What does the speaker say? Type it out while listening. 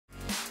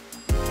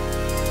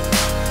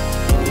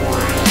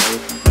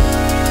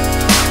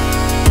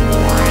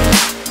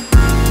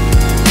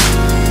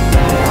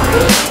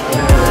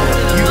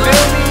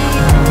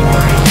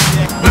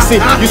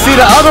see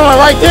the other one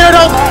right there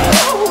though?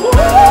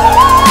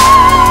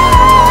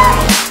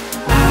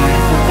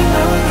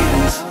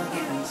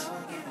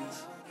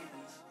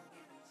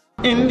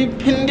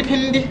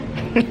 Independent.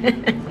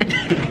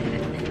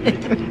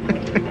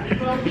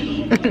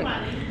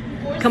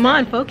 Come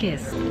on,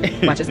 focus.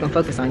 Watch, it's gonna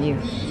focus on you.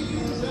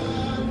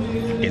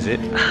 Is it?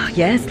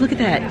 Yes, look at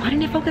that. Why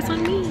didn't it focus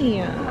on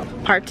me?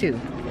 Part 2.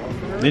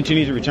 Didn't you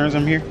need to return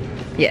some here?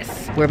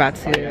 Yes, we're about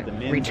to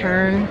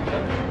return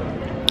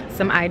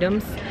some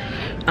items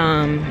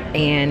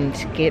and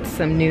get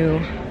some new.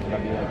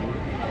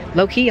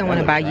 Low-key, I want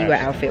to buy you an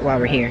outfit while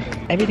we're here.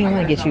 Everything I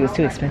want to get you is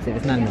too expensive.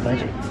 It's not in the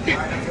budget.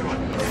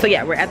 So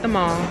yeah, we're at the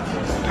mall,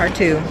 part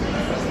 2.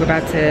 We're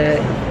about to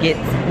get,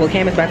 well,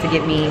 Cam is about to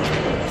get me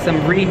some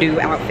redo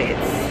outfits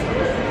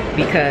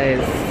because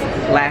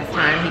last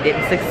time he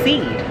didn't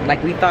succeed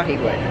like we thought he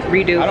would.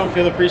 Redo. I don't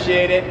feel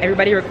appreciated.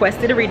 Everybody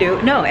requested a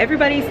redo. No,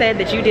 everybody said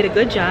that you did a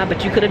good job,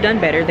 but you could have done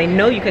better. They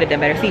know you could have done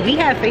better. See, we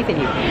have faith in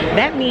you.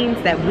 That means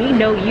that we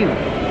know you.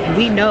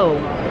 We know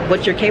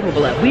what you're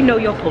capable of. We know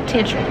your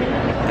potential.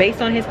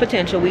 Based on his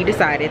potential, we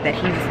decided that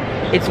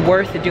it's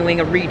worth doing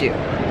a redo.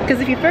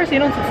 Because if you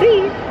don't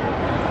succeed,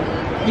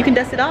 you can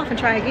dust it off and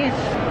try again.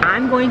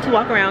 I'm going to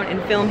walk around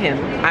and film him.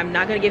 I'm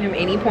not going to give him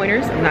any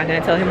pointers. I'm not going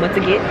to tell him what to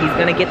get. He's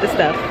going to get the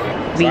stuff.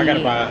 So I got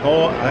to buy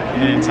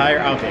an entire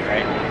outfit,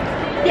 right?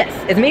 Yes,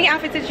 as many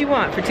outfits as you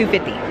want for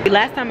 $250.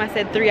 Last time I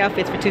said 3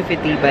 outfits for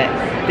 $250, but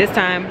this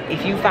time,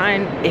 if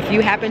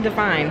you happen to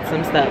find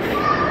some stuff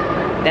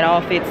that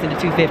all fits into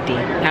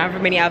 $250, however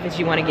many outfits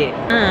you want to get.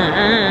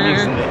 I'm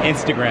using the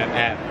Instagram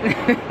app,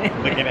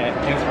 looking at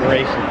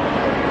inspiration.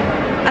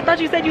 I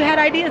thought you said you had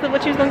ideas of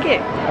what you was gonna get.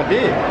 I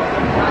did.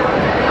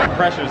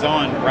 Pressure's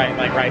on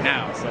right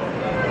now, so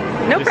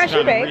no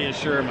pressure, babe.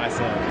 Reassure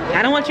myself.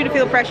 I don't want you to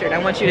feel pressured. I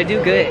want you to do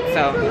good.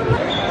 So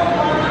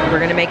we're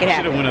gonna make it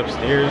happen. Should have went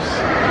upstairs.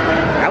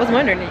 I was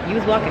wondering. You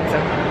was walking, so.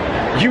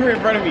 You were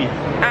in front of me.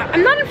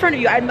 I'm not in front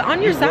of you. I'm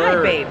on your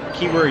side, babe.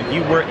 Keyword: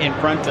 you were in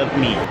front of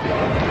me.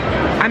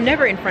 I'm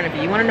never in front of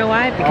you. You want to know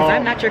why? Because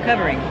I'm not your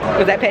covering.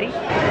 Was that petty?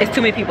 It's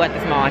too many people at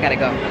this mall. I gotta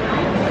go.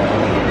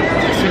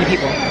 There's too many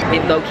people.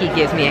 It low-key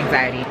gives me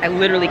anxiety. I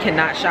literally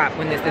cannot shop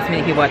when there's this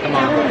many people at the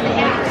mall.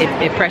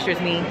 It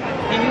pressures me.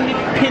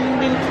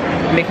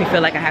 It makes me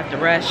feel like I have to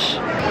rush.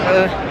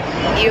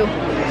 Ew.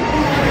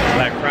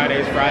 Black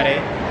Friday's Friday.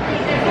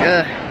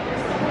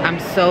 I'm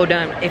so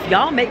done. If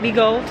y'all make me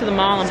go to the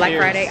mall on Black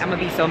Friday, I'm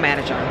gonna be so mad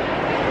at y'all.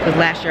 Because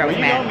last year I was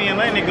mad. You know me and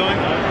Landon going.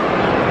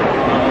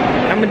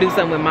 I'm gonna do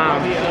something with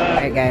mom.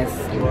 Alright guys,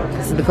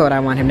 this is the coat I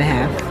want him to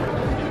have.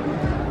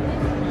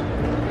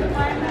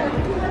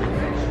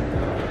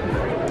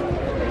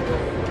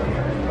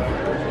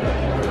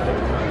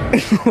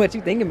 What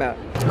you thinking about?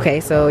 Okay,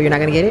 so you're not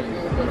gonna get it?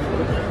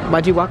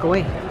 Why'd you walk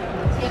away?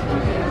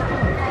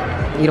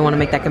 You don't want to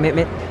make that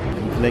commitment?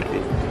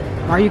 Conflicted.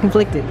 Why are you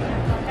conflicted?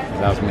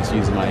 Because I was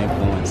misusing my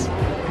influence.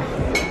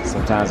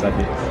 Sometimes I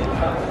did.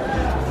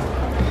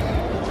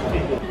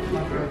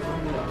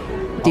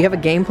 Do you have a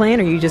game plan,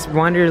 or are you just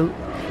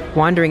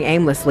wandering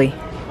aimlessly?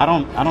 I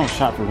don't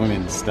shop for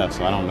women's stuff,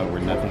 so I don't know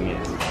where nothing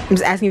is. I'm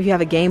just asking if you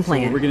have a game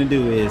plan. So what we're gonna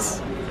do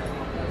is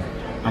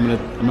I'm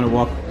gonna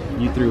walk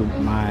you through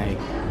my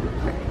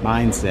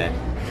mindset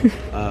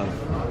of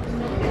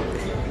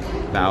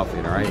the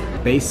outfit. All right,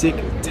 basic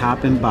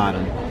top and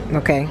bottom.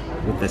 Okay.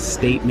 With a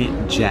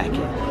statement jacket.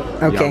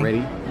 Okay. Y'all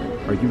ready?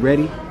 Are you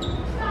ready?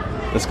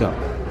 Let's go.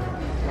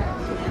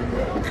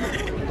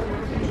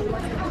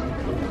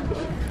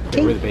 What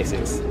are the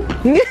basics?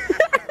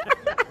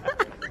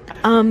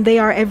 They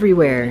are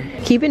everywhere.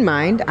 Keep in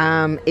mind,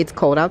 it's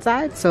cold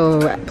outside,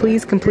 so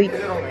please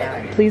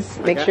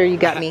make sure you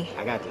got me.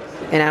 I got this.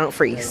 And I don't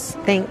freeze.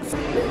 Thanks.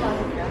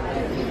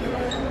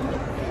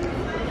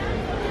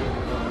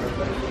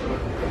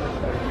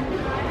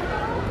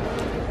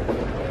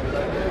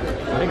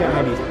 I got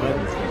all these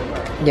buttons.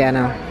 Yeah, I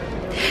know.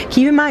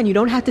 Keep in mind, you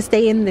don't have to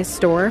stay in this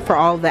store for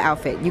all of the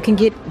outfit. You can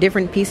get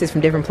different pieces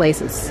from different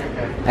places.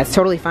 That's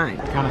totally fine.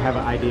 I kind of have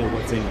an idea of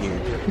what's in here.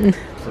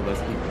 So let's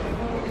keep going.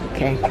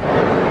 Okay. Alright,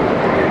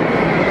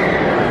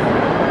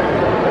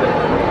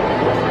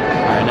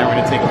 now we're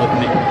going to take a look at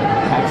the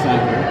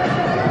accent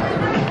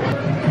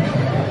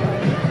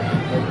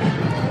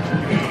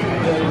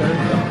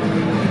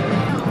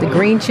here. The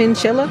green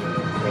chinchilla.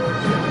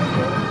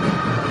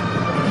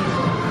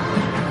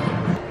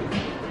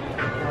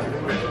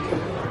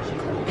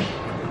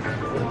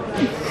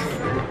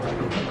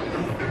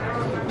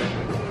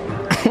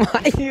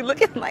 Why are you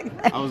looking like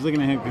that? I was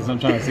looking at him because I'm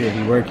trying to see if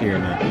he work here or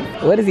not.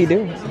 What is he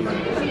doing? Yes.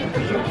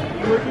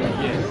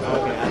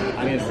 Okay. I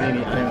didn't see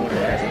any. I didn't want to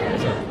ask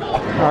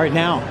him. All right,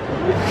 now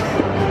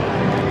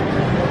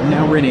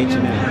we're in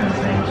H&M.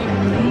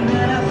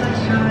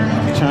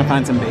 I'm trying to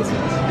find some basics.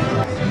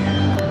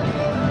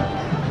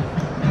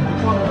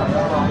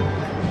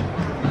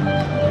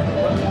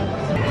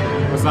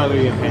 What size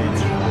are your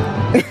pants?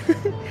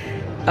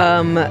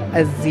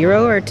 A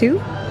 0 or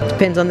 2.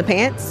 Depends on the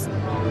pants.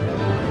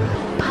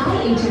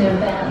 Hi H&M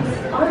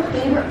fans, our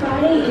favorite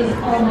Friday is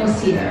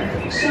almost here.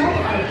 Shop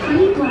our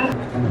free black.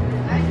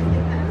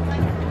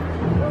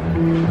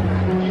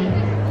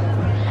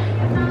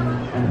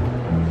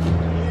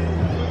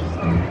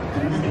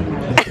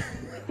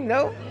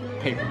 Nope.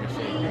 Paper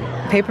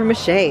mache. Paper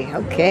mache,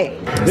 okay.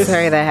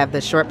 Sorry that I have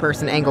the short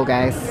person angle,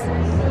 guys.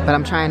 But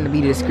I'm trying to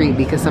be discreet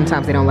because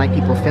sometimes they don't like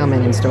people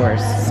filming in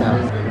stores, so.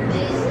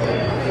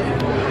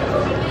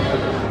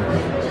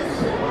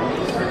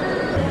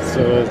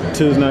 So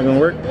 2's not gonna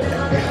work?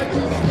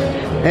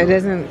 It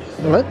doesn't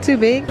look too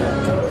big.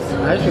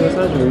 Actually, what's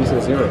not you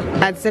said 0.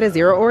 I'd said a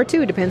 0 or a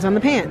 2, depends on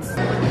the pants.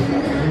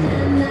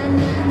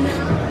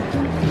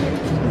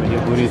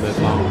 Your booty's look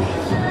long.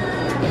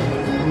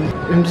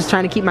 I'm just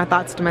trying to keep my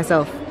thoughts to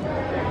myself.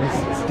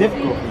 It's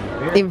difficult.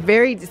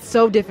 It's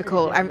so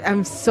difficult.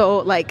 I'm so,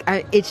 like,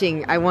 I'm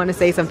itching. I want to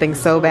say something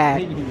so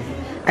bad.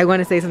 I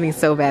want to say something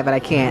so bad, but I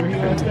can't.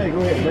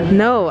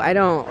 No, I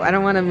don't. I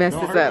don't want to mess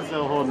this up. I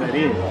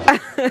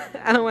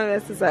don't want to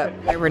mess this up.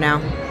 Whatever now.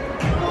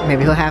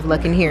 Maybe he'll have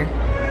luck in here.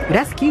 But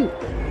that's cute.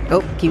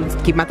 Oh,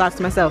 keep my thoughts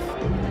to myself.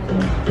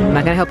 I'm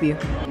not gonna help you.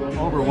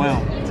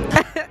 Overwhelmed.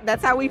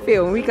 That's how we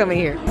feel when we come in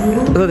here.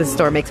 Oh, this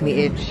store makes me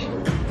itch.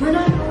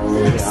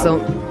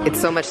 It's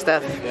so much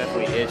stuff.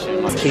 Definitely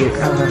itching. It's cute.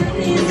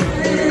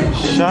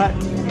 Shut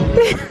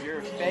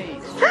your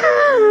face.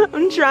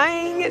 I'm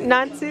trying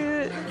not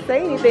to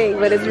say anything,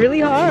 but it's really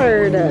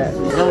hard. They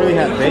don't really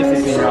have basics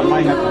in here. I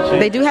might have to check.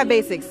 They do have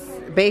basics.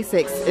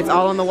 Basics. It's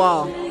all on the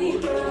wall. I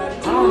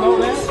don't know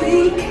that.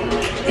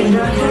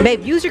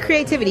 Babe, use your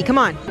creativity. Come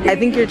on. I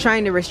think you're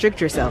trying to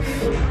restrict yourself.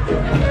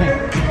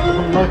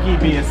 Low-key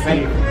being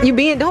safe.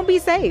 Don't be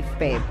safe,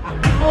 babe.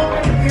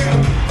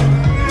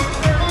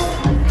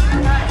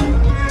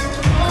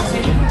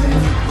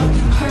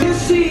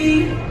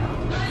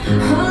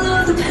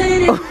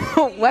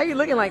 Why are you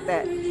looking like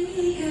that?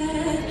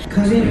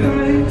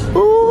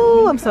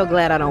 Ooh, I'm so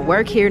glad I don't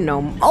work here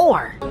no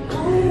more.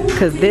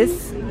 Cause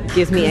this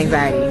gives me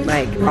anxiety.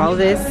 Like, all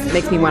this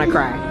makes me want to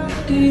cry.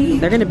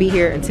 They're gonna be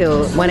here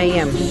until 1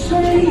 a.m.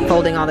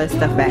 folding all this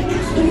stuff back.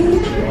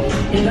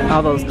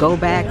 All those go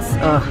backs.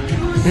 Ugh.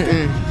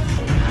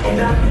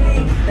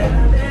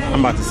 I'm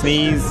about to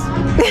sneeze.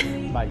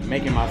 Like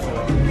making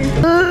myself.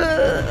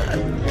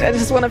 I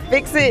just want to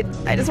fix it.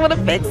 I just want to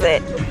fix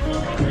it.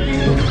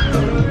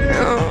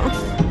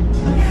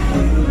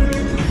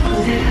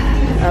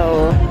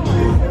 Oh.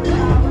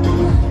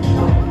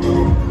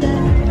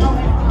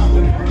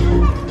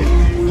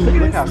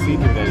 Look how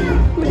see-through that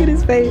is. Look at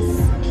his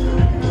face.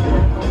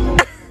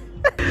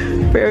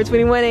 Forever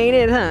 21 ain't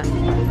it, huh?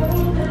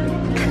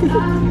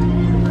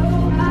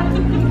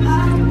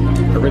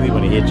 I really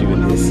want to hit you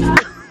with this.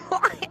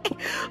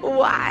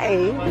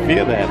 Why?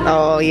 Feel that?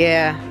 Oh,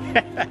 yeah.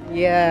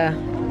 Yeah.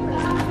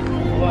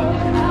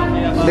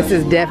 This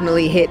is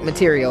definitely hit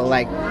material.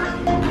 Like,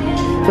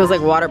 feels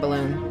like water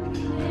balloon.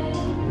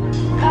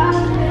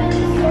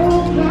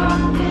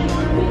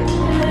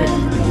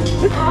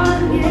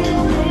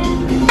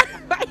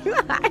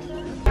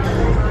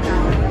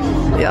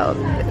 Yo,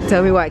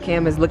 tell me why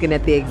Cam is looking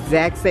at the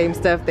exact same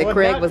stuff that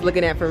Craig was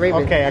looking at for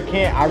Raven. Okay,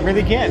 I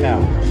really can't now.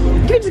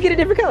 You can just get a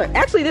different color.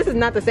 Actually, this is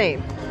not the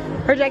same.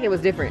 Her jacket was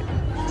different.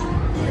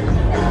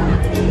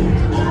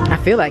 I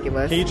feel like it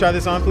was. Can you try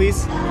this on,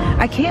 please?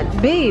 I can't,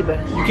 babe.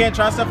 You can't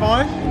try stuff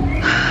on?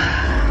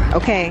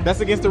 Okay.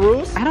 That's against the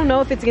rules? I don't know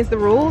if it's against the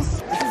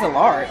rules. This is a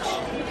large.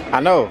 I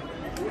know.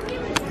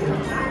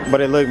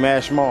 But it looked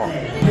mad small.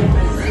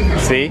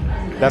 See?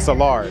 That's a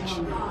large.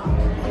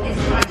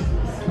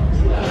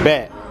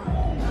 Bet.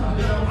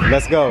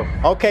 Let's go.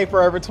 Okay,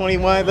 Forever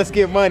 21, let's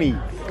get money.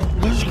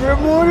 Let's get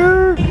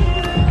money.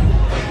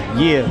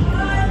 Yeah.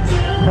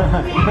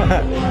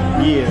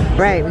 Yeah.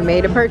 Right, we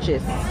made a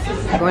purchase.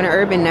 Going to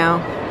Urban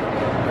now.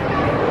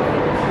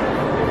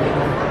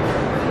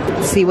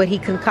 See what he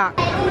concoct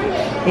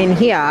in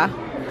here.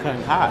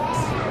 Concocts.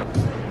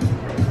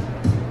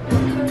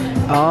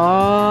 Oh,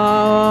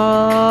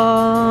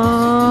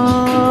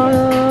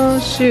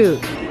 shoot.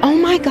 Oh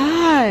my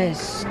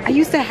gosh. I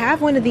used to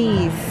have one of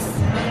these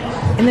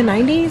in the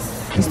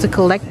 90s. I used to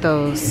collect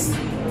those.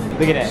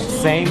 Look at that.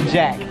 Same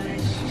jack.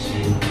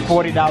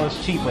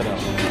 $40 cheaper though.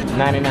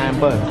 99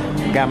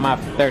 bucks. Got my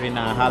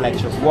 39. Holla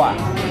at your boy.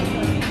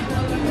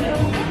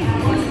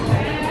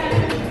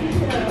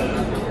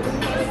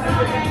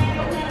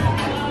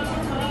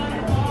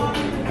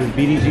 Does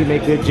BDG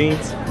make good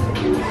jeans?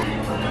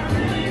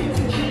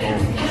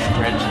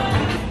 Stretch.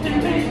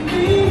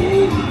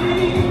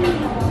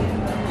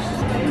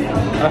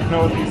 I don't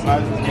know what these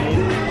sizes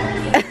mean.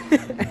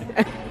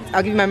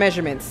 I'll give you my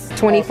measurements.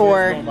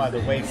 24. Going by the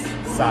waist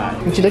size.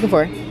 What you looking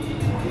for?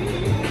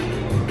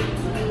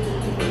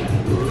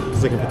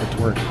 Just looking for the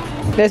twerk.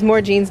 There's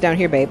more jeans down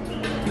here, babe.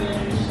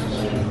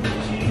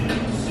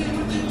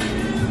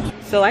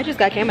 So I just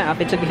got Cam out.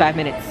 It took me 5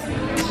 minutes.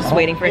 Just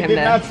waiting for him It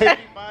did not to. take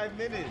 5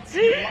 minutes.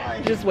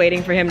 Just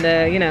waiting for him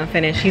to, you know,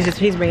 finish.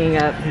 He's bringing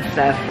up his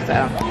stuff.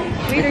 So.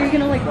 Wait, are you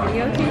gonna like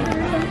videotape it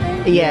or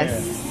something?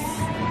 Yes.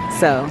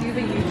 So. Do you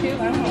have a YouTube?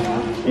 I don't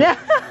know. Yeah.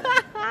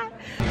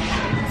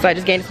 So I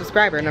just gained a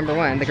subscriber, number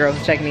one. The girl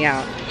who's checking me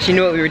out. She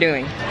knew what we were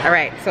doing. All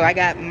right, so I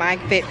got my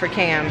fit for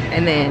Cam,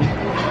 and then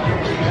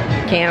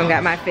Cam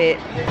got my fit.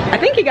 I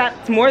think he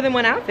got more than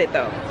one outfit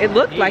though. It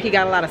looked like he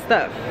got a lot of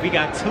stuff. We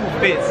got 2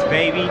 fits,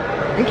 baby.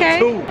 Okay.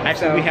 2.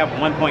 Actually, we have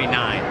 1.9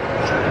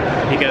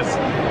 because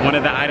one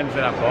of the items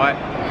that I bought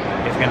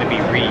is gonna be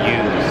reused.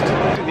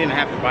 I didn't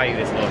have to buy you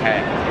this little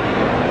hat.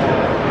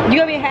 You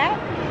got me a hat?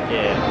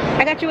 Yeah.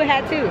 I got you a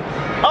hat too.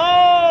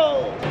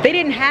 Oh! They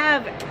didn't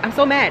have, I'm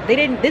so mad. They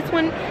didn't, this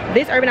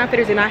Urban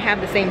Outfitters did not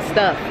have the same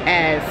stuff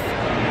as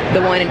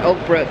the one in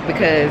Oak Brook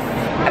because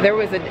there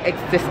was a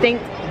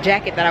distinct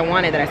jacket that I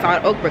wanted that I saw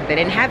at Oak Brook. They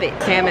didn't have it.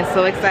 Sam is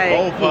so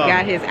excited. He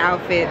got his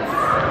outfits.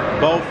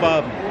 Both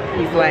of them.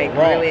 He's like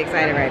really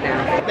excited right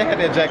now. They had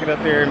that jacket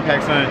up there in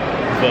PacSun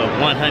for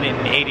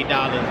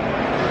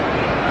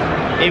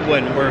 $180. It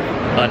wasn't worth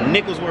a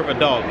nickel's worth of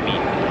dog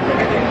meat.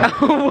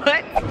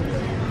 What?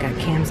 Got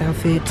Cam's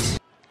outfit. I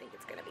think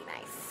it's gonna be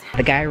nice.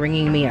 The guy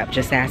ringing me up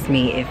just asked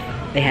me if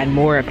they had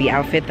more of the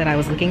outfit that I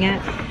was looking at.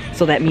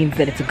 So that means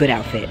that it's a good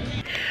outfit.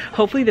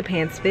 Hopefully the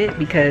pants fit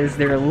because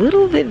they're a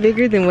little bit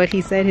bigger than what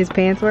he said his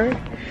pants were.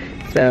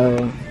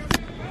 So.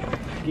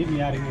 Get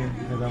me out of here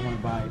because I want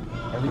to buy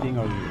everything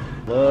over here.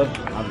 I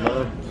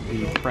love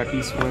the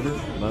preppy sweater.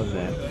 Love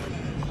that.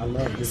 I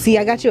love this. See,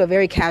 I got you a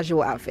very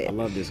casual outfit. I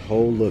love this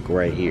whole look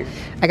right here.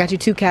 I got you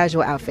 2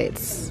 casual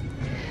outfits.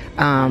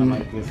 I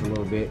like this a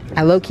little bit.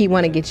 I low-key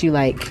want to get you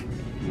like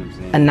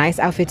a nice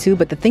outfit too,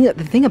 but the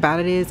thing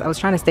about it is I was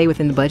trying to stay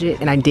within the budget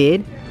and I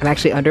did. I'm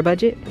actually under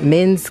budget.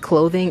 Men's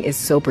clothing is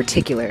so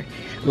particular.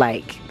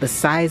 Like the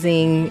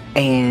sizing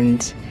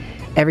and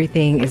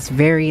everything is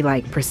very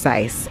like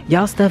precise.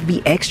 Y'all stuff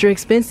be extra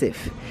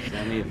expensive.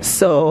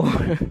 So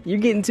you're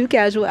getting 2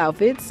 casual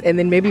outfits and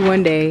then maybe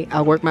one day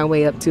I'll work my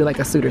way up to like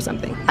a suit or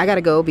something. I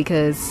gotta go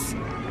because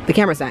the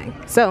camera's dying.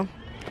 So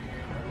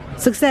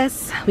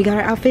success, we got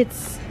our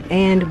outfits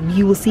and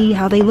you will see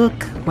how they look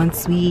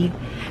once we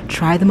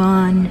try them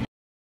on.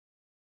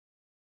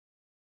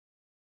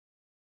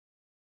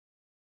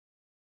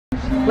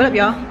 What up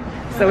y'all?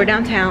 So we're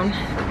downtown.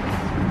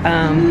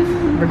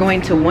 We're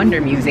going to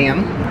Wndr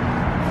Museum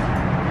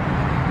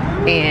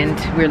and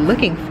we're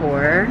looking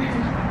for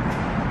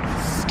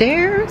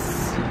stairs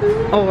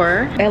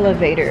or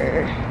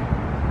elevator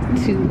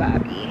to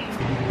lobby.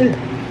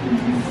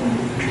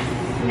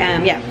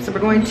 Yeah, so we're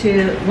going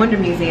to Wndr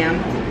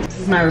Museum. This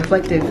is my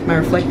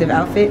reflective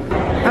outfit.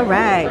 All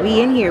right,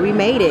 we in here, we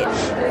made it.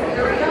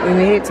 We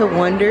made it to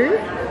Wndr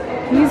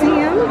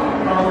Museum.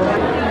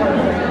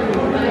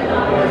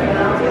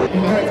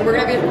 So we're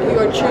gonna you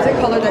go choose a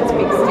color that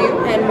speaks to you,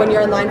 and when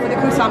you're in line for the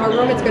Kusama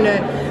room, it's gonna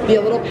be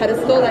a little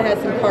pedestal that has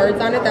some cards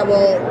on it that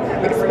will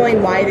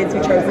explain why it is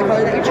you chose the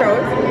color that you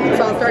chose.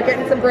 So I'll start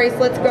getting some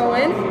bracelets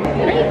going.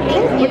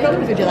 What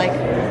colors would you like?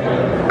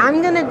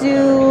 I'm gonna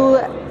do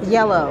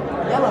yellow.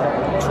 Yellow.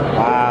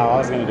 Wow, I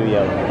was gonna do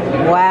yellow.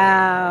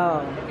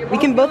 Wow. We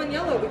can both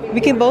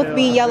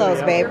be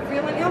yellows, babe. You're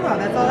feeling yellow.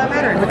 That's all that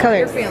matters. What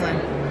colors? You're feeling.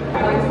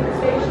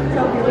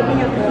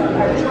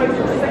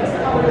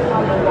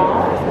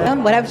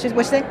 What'd you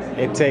say?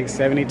 It takes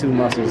 72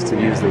 muscles to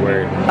use the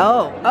word.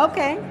 Oh,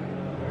 okay.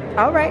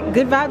 All right,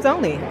 good vibes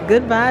only.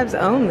 Good vibes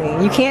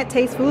only. You can't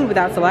taste food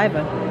without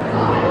saliva.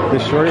 The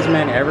shortest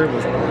man ever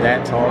was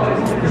that tall.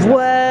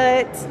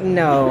 What?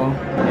 No.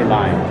 You're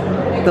lying.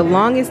 The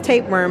longest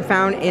tapeworm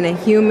found in a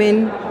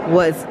human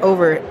was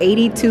over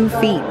 82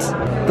 feet.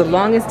 The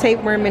longest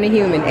tapeworm in a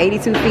human,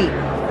 82 feet.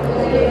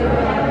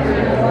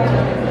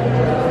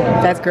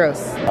 That's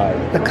gross.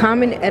 The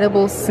common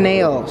edible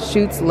snail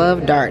shoots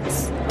love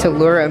darts to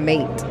lure a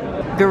mate.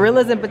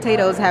 Gorillas and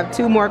potatoes have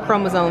 2 more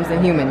chromosomes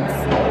than humans.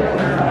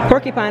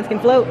 Porcupines can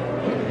float.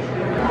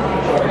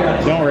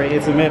 Don't worry,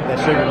 it's a myth that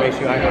sugar makes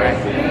you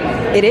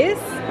hyperactive. It is?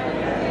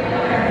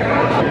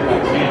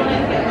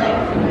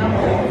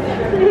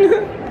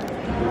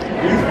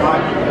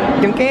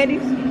 Them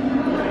candies?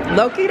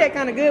 Low key, that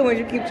kind of good when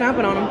you keep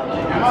chomping on them.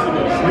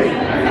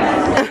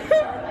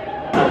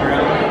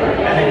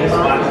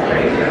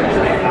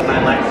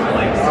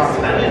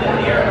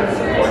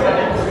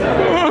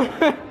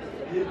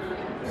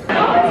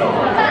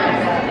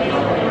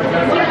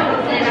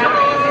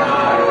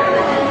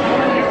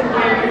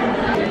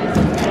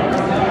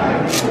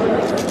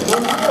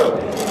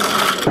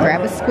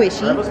 Grab a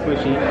squishy.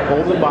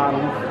 Hold the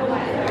bottom.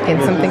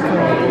 And something cool.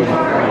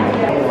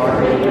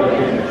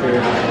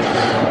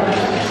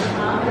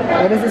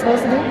 What is this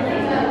supposed to do?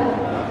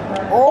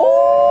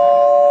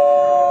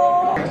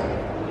 Oh!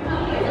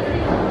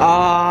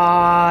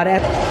 Ah,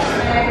 that's.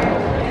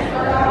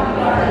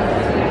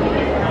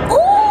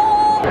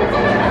 Oh!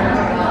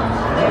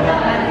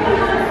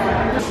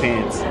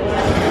 Pants.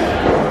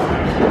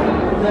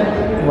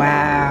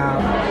 Wow.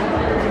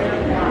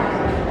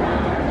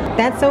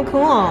 That's so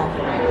cool.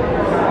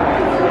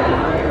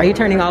 Are you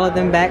turning all of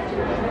them back?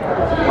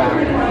 Wow.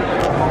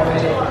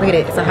 Look at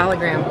it, it's a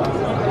hologram.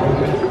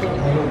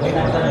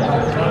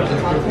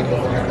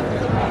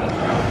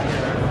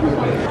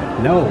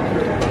 No,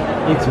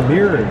 it's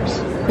mirrors.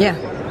 Yeah.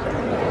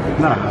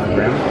 Not a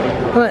hologram.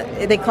 Well,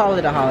 they call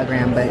it a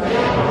hologram, but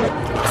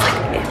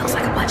it looks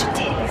like a bunch of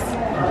titties.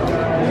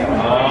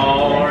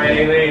 All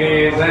Alrighty,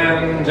 ladies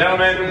and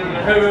gentlemen,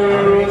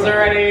 who's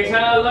ready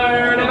to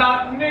learn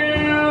about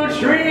neutrinos?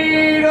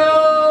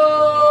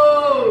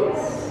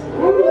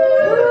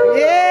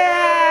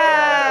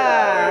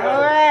 Yeah!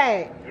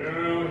 Alright.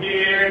 Who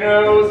here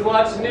knows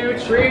what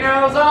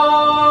neutrinos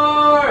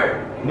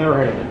are? Never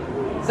heard of it.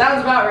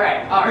 Sounds about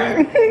right.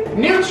 Alright.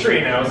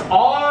 Neutrinos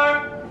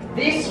are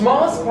the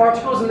smallest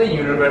particles in the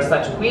universe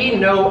that we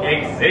know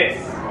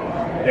exist.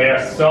 They are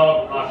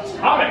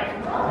subatomic.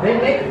 They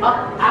make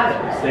up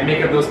atoms. They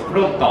make up those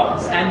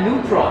protons and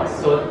neutrons.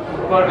 So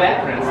for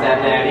reference, they're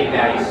very,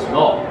 very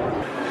small.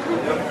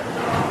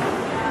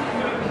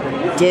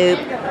 Dude.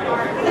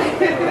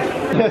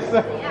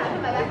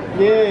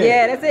 Yeah.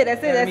 Yeah, that's it,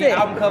 that's it, that's it.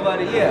 Album cover of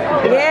the year.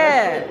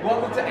 Yeah.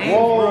 Welcome to Ames.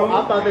 Whoa,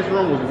 I thought this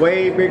room was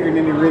way bigger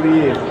than it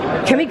really is.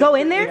 Can we go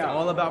in there? It's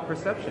all about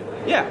perception.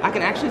 Yeah, I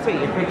can actually take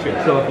your picture.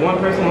 So if one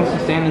person wants to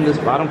stand in this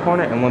bottom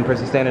corner and one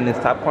person stand in this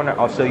top corner,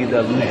 I'll show you the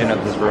illusion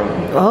of this room.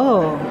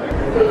 Oh.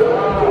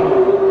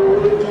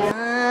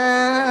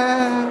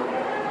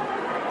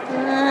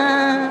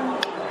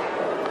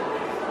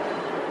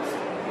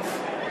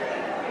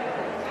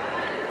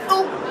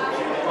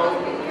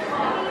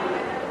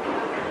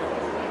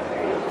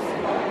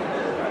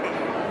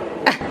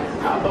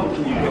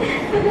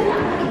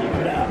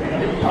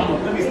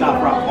 Let me stop.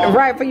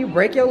 Right, for you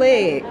break your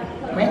leg.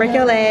 Break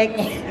your leg.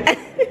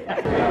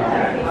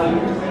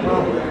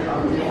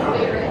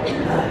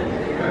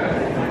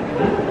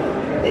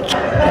 The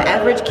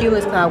average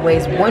cumulus cloud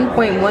weighs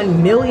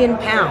 1.1 million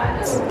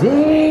pounds.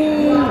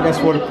 Dang. That's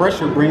where the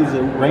pressure brings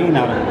the rain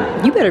out of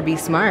it. You better be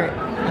smart.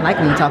 I like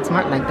when you talk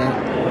smart like that.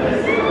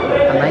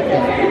 I like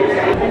that.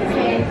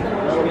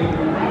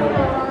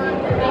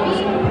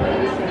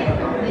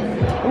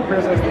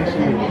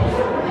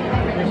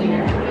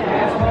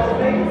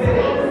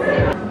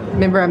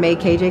 Remember I made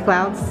KJ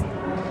clouds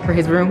for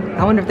his room?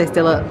 I wonder if they're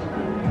still up.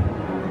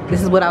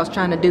 This is what I was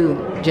trying to do,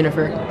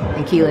 Jennifer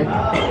and Keelan.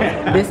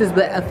 This is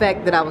the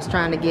effect that I was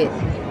trying to get.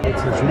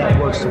 It's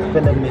networks of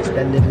filaments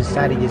that live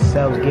inside of your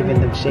cells, giving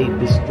them shape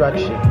and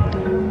structure.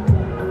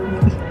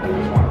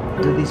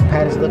 Do these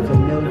patterns look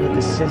familiar?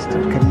 The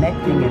system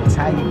connecting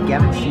entire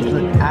galaxies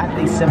look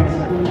oddly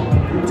similar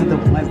to the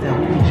ones that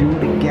hold you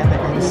together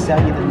at a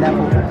cellular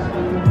level.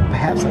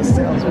 Perhaps our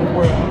cells will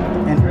work,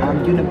 and our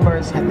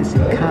universe have this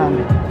in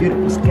common.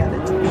 Beautiful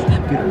skeletons,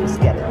 beautiful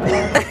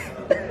skeletons.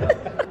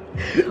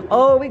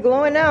 Oh, we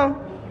glowing now.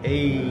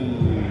 Hey.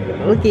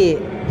 Look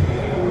it.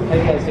 How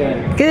you guys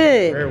doing?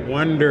 Good. We're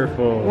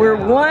wonderful. We're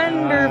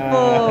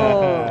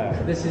wonderful.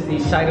 This is the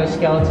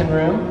cytoskeleton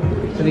room.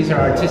 So these are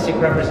artistic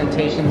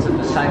representations of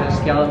the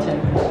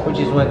cytoskeleton, which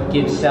is what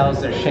gives cells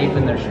their shape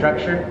and their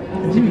structure.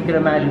 So if you could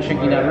imagine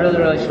shrinking down really,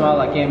 really small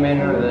like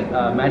Ant-Man or the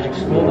Magic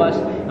School Bus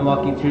and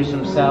walking through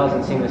some cells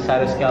and seeing the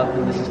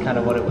cytoskeleton, this is kind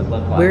of what it would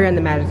look like. We're in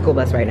the Magic School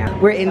Bus right now.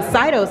 We're in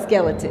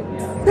cytoskeletons.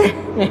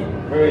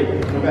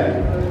 Wait, come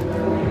back.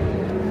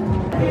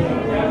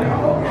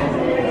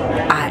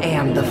 I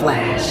am the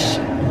Flash.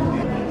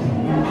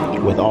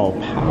 With all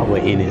power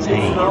in his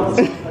hands.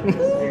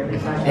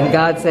 And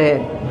God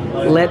said,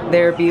 let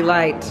there be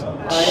light.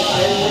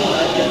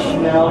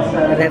 And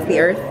that's the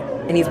earth.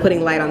 And he's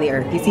putting light on the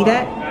earth. You see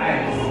that?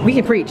 We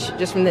can preach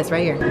just from this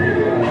right here.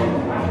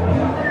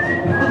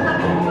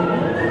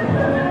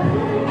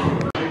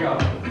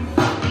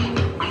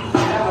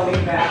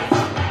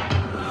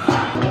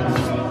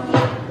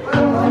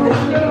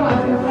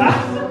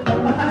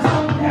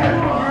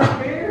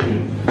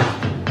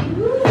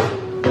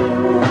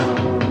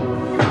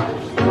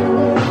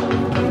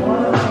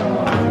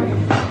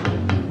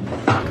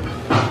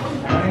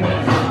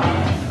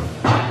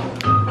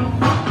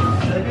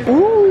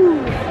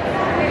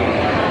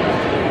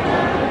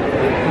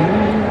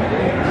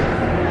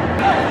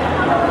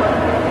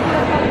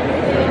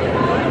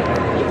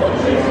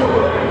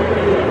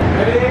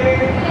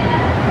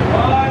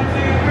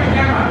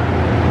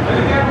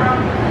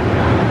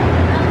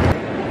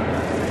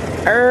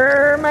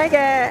 Oh my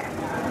God.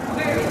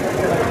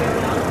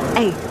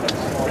 Hey,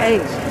 hey,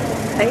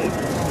 hey,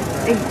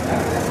 hey,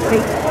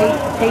 hey, hey,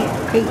 hey,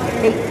 hey,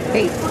 hey,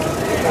 hey.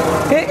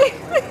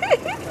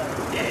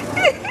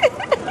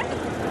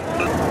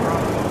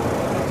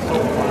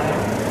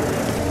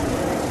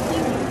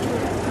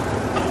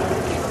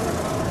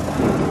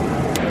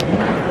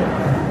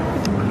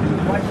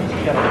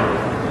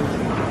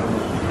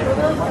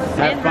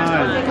 Have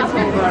fun.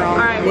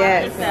 Alright,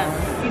 Yes.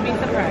 You'd be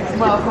surprised.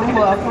 Welcome,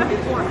 welcome.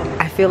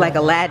 I feel like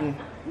Aladdin.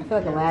 I feel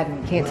like Aladdin.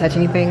 You can't touch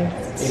anything.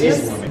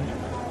 Just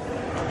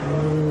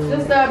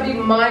be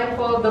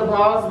mindful of the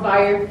balls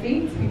by your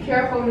feet. Be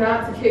careful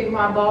not to kick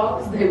my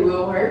balls. They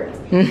will hurt.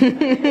 You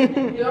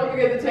don't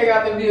forget to check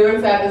out the view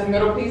inside this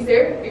middle piece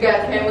here. If you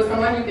guys came with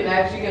someone, you can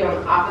actually get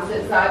on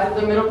opposite sides of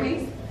the middle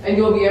piece. And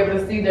you'll be able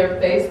to see their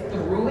face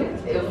through it.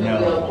 It'll be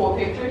a cool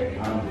picture.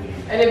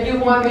 And if you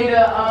want me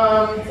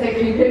to take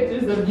any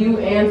pictures of you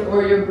and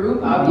or your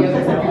group, I'll be able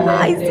to do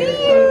that. I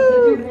see you.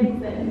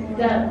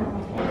 Done.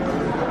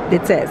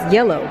 It says,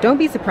 yellow. Don't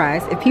be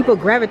surprised if people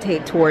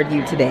gravitate toward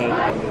you today.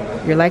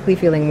 You're likely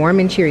feeling warm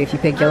and cheery if you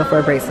pick yellow for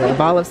a bracelet. A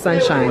ball of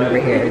sunshine over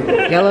here.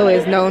 Yellow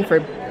is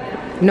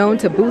known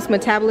to boost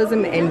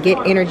metabolism and get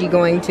energy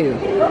going too.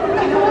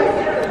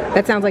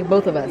 That sounds like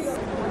both of us.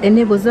 And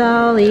it was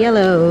all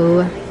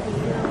yellow.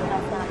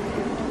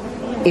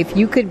 If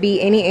you could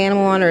be any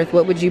animal on earth,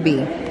 what would you be?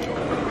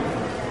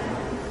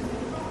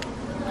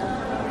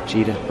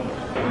 Cheetah.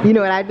 You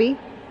know what I'd be?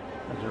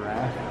 A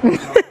giraffe.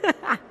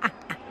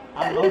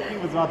 I low-key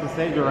was about to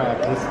say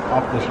giraffe, just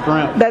off the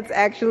strength. That's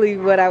actually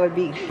what I would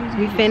be.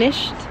 We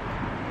finished.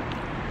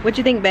 What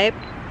you think, babe?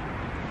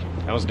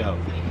 That was dope.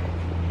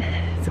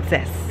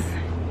 Success.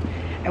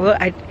 Well,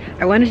 I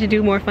wanted to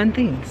do more fun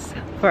things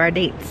for our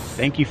dates.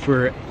 Thank you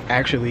for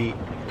actually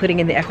putting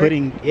in the effort.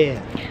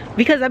 Yeah.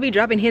 Because I'll be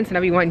dropping hints and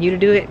I'll be wanting you to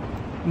do it,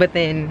 but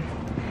then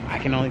I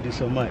can only do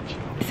so much.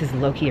 This is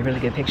low-key a really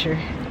good picture.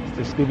 It's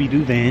the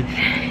Scooby-Doo van.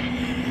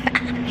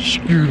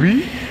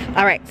 Scooby.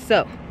 All right,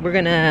 so we're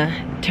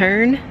gonna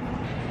turn.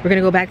 We're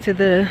gonna go back to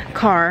the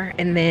car,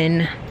 and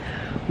then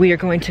we are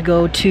going to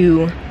go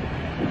to.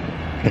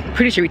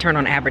 Pretty sure we turn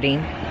on Aberdeen.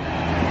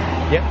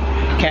 Yep.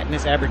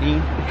 Katniss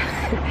Aberdeen.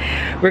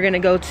 We're gonna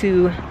go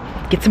to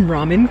get some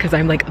ramen because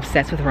I'm like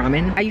obsessed with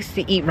ramen. I used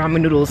to eat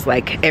ramen noodles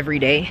like every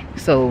day,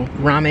 so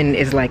ramen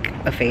is like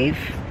a fave.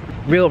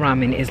 Real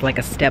ramen is like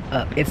a step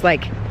up. It's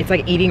like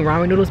eating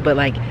ramen noodles, but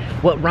like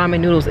what ramen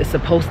noodles is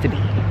supposed to be.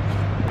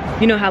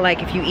 You know how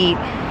like if you eat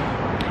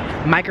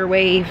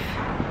microwave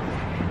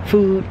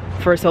food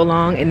for so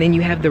long and then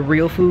you have the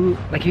real food,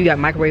 like you got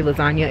microwave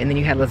lasagna and then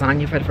you had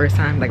lasagna for the first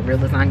time, like real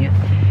lasagna,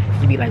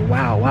 you'd be like,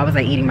 wow, why was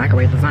I eating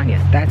microwave lasagna?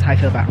 That's how I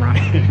feel about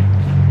ramen.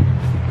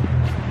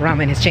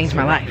 Ramen has changed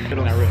my life.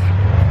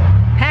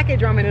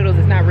 Packaged ramen noodles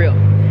is not real.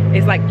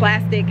 It's like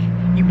plastic.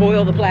 You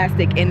boil the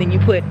plastic and then you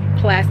put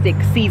plastic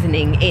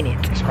seasoning in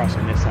it. It's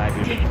crossing this side.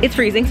 It's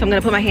freezing, so I'm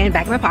gonna put my hand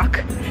back in my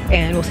pocket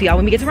and we'll see y'all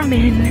when we get to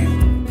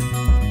ramen.